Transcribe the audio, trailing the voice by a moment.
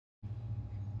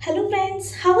Hello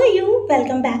friends, how are you?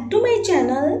 Welcome back to my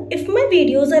channel. If my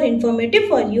videos are informative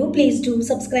for you, please do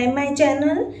subscribe my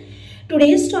channel.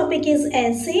 Today's topic is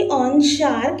essay on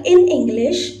shark in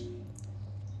English.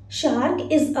 Shark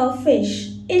is a fish.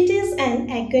 It is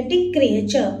an aquatic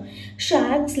creature.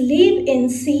 Sharks live in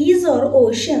seas or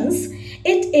oceans.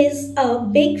 It is a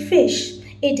big fish.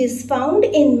 It is found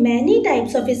in many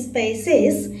types of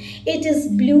species. It is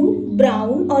blue,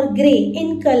 brown or grey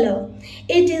in color.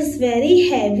 It is very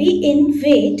heavy in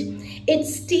weight.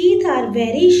 Its teeth are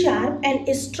very sharp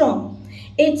and strong.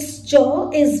 Its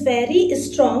jaw is very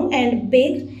strong and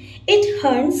big. It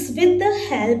hunts with the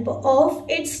help of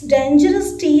its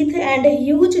dangerous teeth and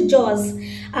huge jaws.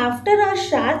 After a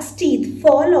shark's teeth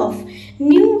fall off,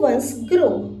 new ones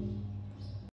grow.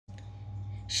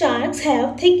 Sharks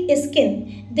have thick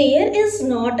skin. There is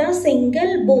not a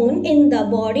single bone in the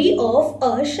body of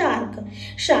a shark.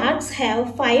 Sharks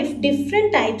have 5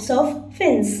 different types of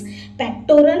fins: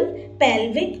 pectoral,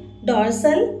 pelvic,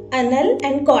 dorsal, anal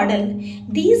and caudal.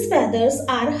 These feathers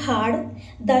are hard.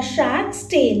 The shark's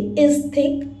tail is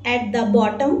thick at the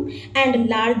bottom and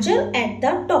larger at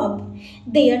the top.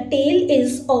 Their tail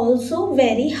is also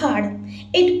very hard.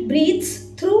 It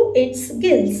breathes through its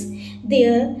gills.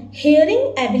 Their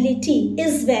hearing ability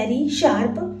is very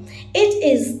sharp. It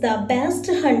is the best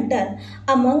hunter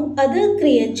among other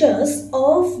creatures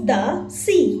of the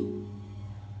sea.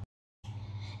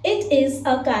 It is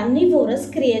a carnivorous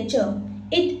creature.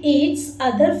 It eats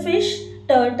other fish,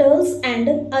 turtles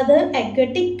and other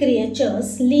aquatic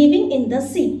creatures living in the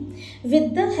sea.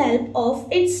 With the help of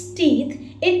its teeth,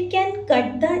 it can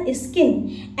cut the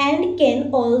skin and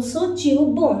can also chew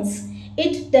bones.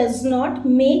 It does not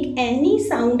make any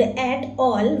sound at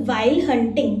all while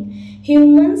hunting.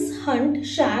 Humans hunt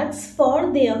sharks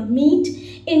for their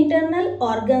meat, internal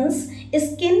organs,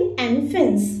 skin and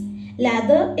fins.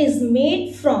 Leather is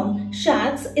made from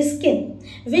shark's skin,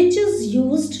 which is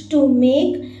used to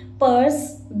make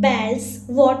purse, belts,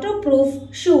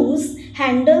 waterproof shoes,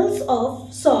 handles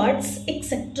of swords,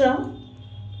 etc.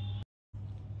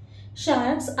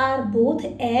 Sharks are both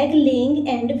egg-laying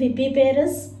and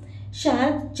viviparous.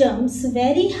 Shark jumps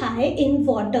very high in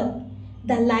water.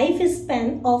 The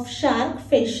lifespan of shark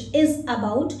fish is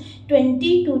about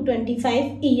 20 to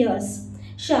 25 years.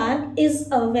 Shark is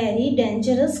a very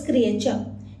dangerous creature.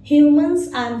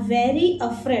 Humans are very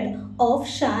afraid of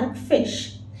shark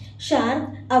fish. Shark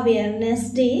Awareness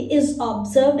Day is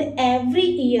observed every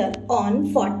year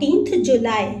on 14th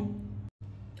July.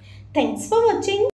 Thanks for watching.